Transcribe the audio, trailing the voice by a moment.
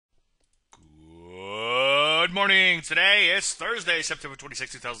Good morning. Today is Thursday, September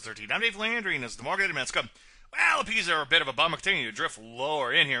 26, 2013. I'm Dave Landry, and this is the market at Minsk. Well, the P's are a bit of a bum. Continue to drift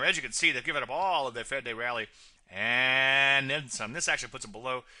lower in here. As you can see, they've given up all of their Fed Day rally and then some. This actually puts them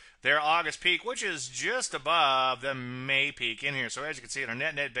below their August peak, which is just above the May peak in here. So as you can see, on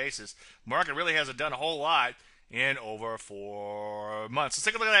a net basis, market really hasn't done a whole lot in over 4 months. Let's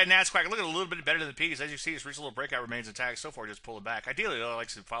take a look at that NASDAQ. Look at a little bit better than the peaks. As you see, this recent little breakout remains intact. So far, just pull it back. Ideally, I like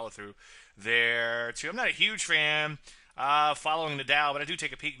to follow through there, too. I'm not a huge fan following the Dow, but I do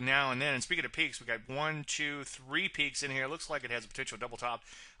take a peek now and then. And speaking of peaks, we got 1, 2, 3 peaks in here. Looks like it has a potential triple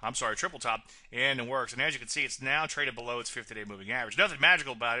top in the works. And as you can see, it's now traded below its 50-day moving average. Nothing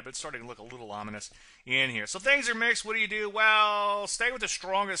magical about it, but it's starting to look a little ominous in here. So things are mixed. What do? Well, stay with the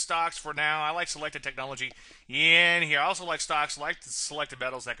strongest stocks for now. I like selected technology in here. I also like stocks like the selected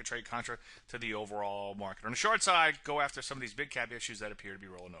metals that could trade contra to the overall market. On the short side, go after some of these big cap issues that appear to be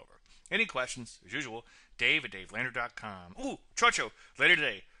rolling over. Any questions? As usual, Dave at DaveLandry.com. Ooh, Trot Show later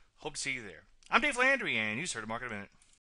today. Hope to see you there. I'm Dave Landry, and you just heard a Market Minute.